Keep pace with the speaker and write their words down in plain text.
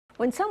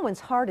When someone's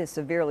heart is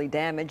severely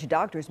damaged,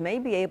 doctors may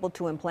be able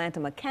to implant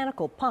a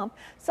mechanical pump,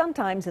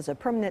 sometimes as a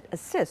permanent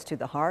assist to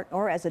the heart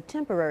or as a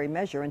temporary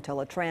measure until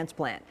a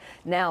transplant.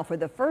 Now, for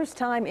the first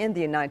time in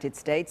the United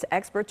States,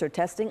 experts are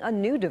testing a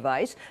new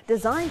device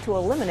designed to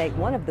eliminate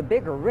one of the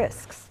bigger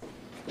risks.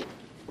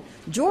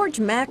 George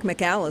Mac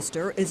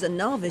McAllister is a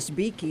novice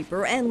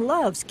beekeeper and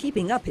loves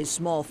keeping up his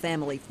small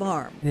family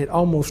farm. It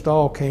almost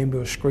all came to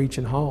a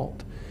screeching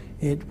halt.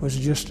 It was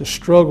just a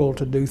struggle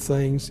to do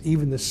things,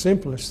 even the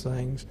simplest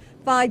things.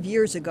 5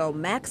 years ago,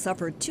 Mac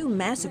suffered 2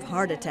 massive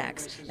heart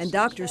attacks, and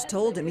doctors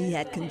told him he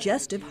had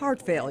congestive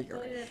heart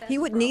failure. He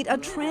would need a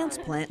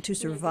transplant to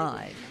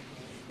survive.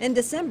 In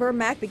December,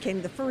 Mac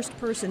became the first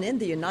person in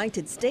the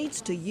United States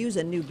to use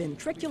a new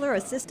ventricular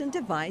assistant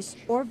device,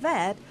 or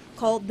VAD,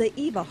 called the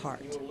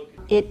Evaheart.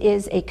 It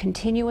is a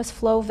continuous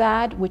flow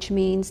VAD, which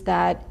means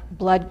that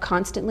blood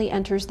constantly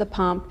enters the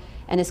pump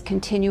and is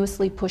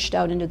continuously pushed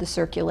out into the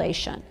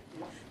circulation.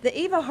 The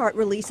Evaheart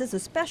releases a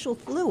special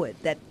fluid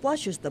that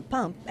flushes the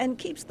pump and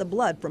keeps the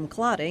blood from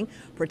clotting,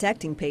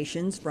 protecting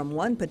patients from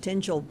one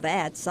potential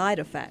VAD side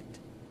effect.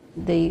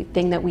 The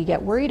thing that we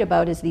get worried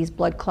about is these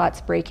blood clots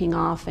breaking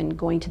off and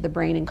going to the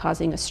brain and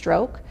causing a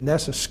stroke.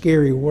 That's a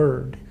scary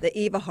word. The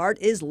Evaheart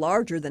is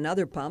larger than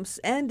other pumps,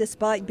 and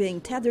despite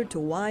being tethered to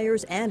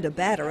wires and a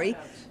battery,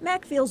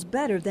 Mac feels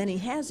better than he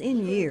has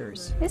in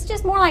years. It's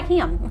just more like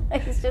him.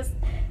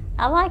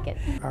 I like it.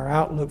 Our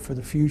outlook for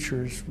the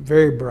future is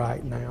very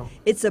bright now.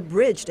 It's a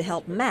bridge to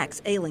help Mac's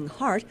ailing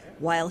heart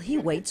while he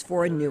waits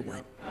for a new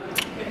one.